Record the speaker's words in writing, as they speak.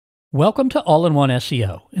Welcome to All-in-One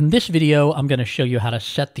SEO. In this video, I'm going to show you how to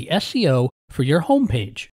set the SEO for your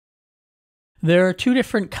homepage. There are two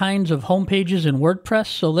different kinds of homepages in WordPress,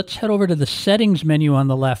 so let's head over to the settings menu on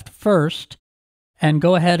the left first and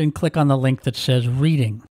go ahead and click on the link that says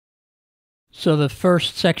reading. So the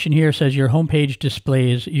first section here says your homepage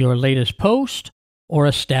displays your latest post or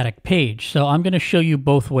a static page. So I'm going to show you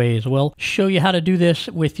both ways. We'll show you how to do this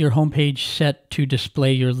with your homepage set to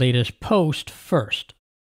display your latest post first.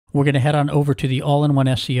 We're going to head on over to the All-in-One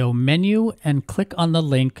SEO menu and click on the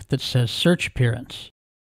link that says Search Appearance.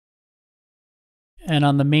 And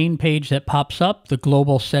on the main page that pops up, the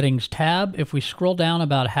Global Settings tab, if we scroll down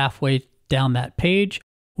about halfway down that page,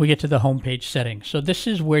 we get to the homepage settings. So this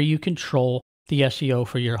is where you control the SEO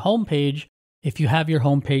for your homepage if you have your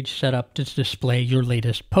homepage set up to display your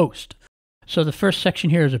latest post. So the first section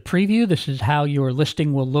here is a preview. This is how your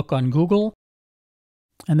listing will look on Google.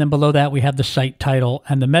 And then below that, we have the site title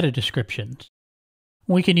and the meta descriptions.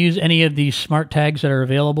 We can use any of these smart tags that are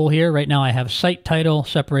available here. Right now I have site title,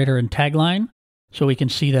 separator, and tagline. So we can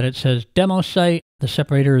see that it says demo site. The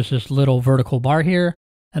separator is this little vertical bar here,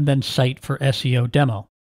 and then site for SEO demo.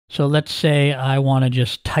 So let's say I want to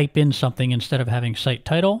just type in something instead of having site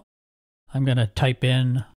title. I'm going to type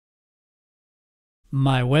in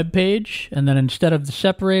my web page, and then instead of the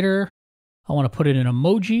separator, I want to put in an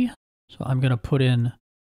emoji. So I'm going to put in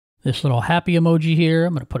this little happy emoji here.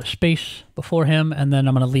 I'm going to put a space before him, and then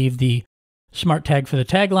I'm going to leave the smart tag for the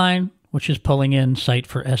tagline, which is pulling in site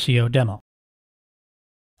for SEO demo.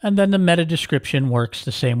 And then the meta description works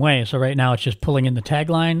the same way. So right now it's just pulling in the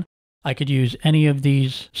tagline. I could use any of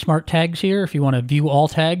these smart tags here. If you want to view all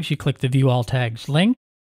tags, you click the view all tags link,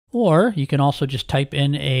 or you can also just type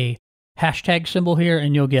in a hashtag symbol here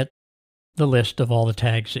and you'll get the list of all the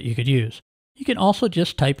tags that you could use. You can also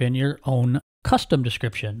just type in your own custom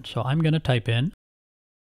description. So I'm going to type in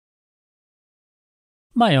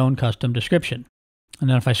my own custom description. And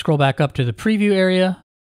then if I scroll back up to the preview area,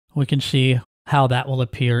 we can see how that will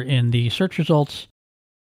appear in the search results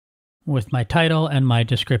with my title and my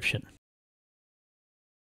description.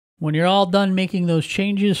 When you're all done making those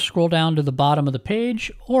changes, scroll down to the bottom of the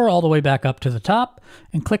page or all the way back up to the top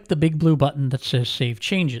and click the big blue button that says Save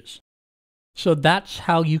Changes. So that's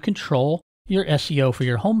how you control your SEO for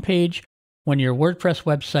your homepage when your WordPress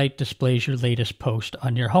website displays your latest post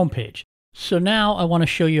on your homepage. So now I want to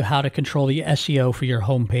show you how to control the SEO for your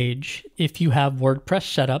homepage if you have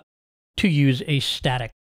WordPress set up to use a static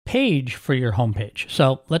page for your homepage.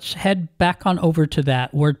 So let's head back on over to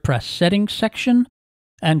that WordPress settings section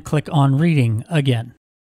and click on reading again.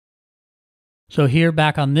 So here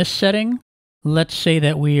back on this setting, let's say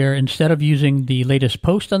that we are, instead of using the latest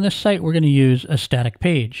post on this site, we're going to use a static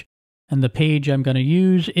page. And the page I'm going to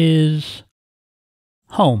use is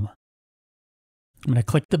Home. I'm going to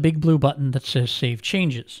click the big blue button that says Save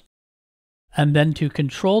Changes. And then to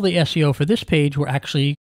control the SEO for this page, we're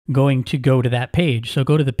actually going to go to that page. So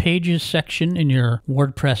go to the Pages section in your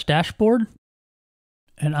WordPress dashboard.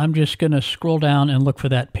 And I'm just going to scroll down and look for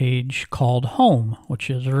that page called Home, which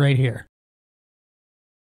is right here.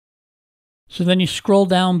 So then you scroll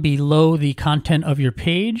down below the content of your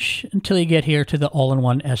page until you get here to the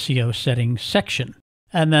All-in-One SEO settings section.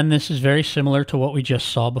 And then this is very similar to what we just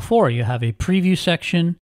saw before. You have a preview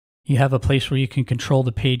section, you have a place where you can control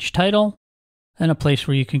the page title, and a place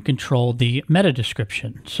where you can control the meta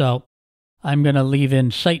description. So I'm going to leave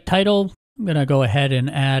in site title. I'm going to go ahead and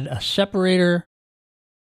add a separator,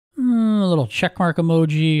 a little checkmark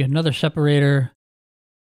emoji, another separator,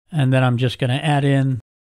 and then I'm just going to add in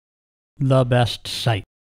the best site.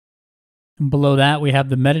 And below that, we have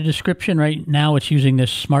the meta description. Right now, it's using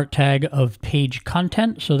this smart tag of page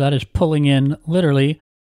content. So that is pulling in literally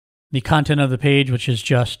the content of the page, which is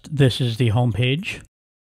just, this is the home page.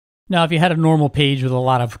 Now, if you had a normal page with a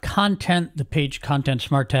lot of content, the page content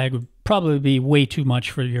smart tag would probably be way too much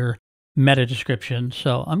for your meta description.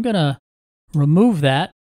 So I'm going to remove that.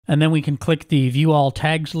 And then we can click the view all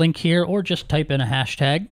tags link here, or just type in a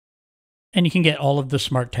hashtag. And you can get all of the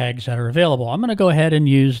smart tags that are available. I'm going to go ahead and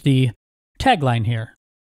use the tagline here.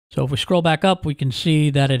 So if we scroll back up, we can see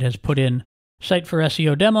that it has put in site for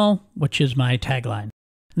SEO demo, which is my tagline.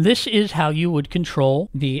 This is how you would control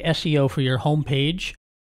the SEO for your homepage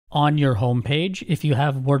on your homepage if you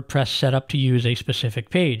have WordPress set up to use a specific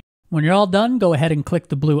page. When you're all done, go ahead and click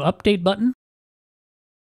the blue update button,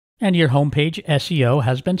 and your homepage SEO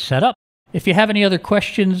has been set up. If you have any other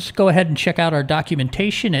questions, go ahead and check out our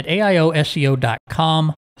documentation at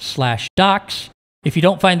AIOSEO.com/docs. If you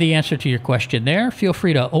don't find the answer to your question there, feel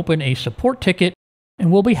free to open a support ticket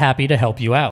and we'll be happy to help you out.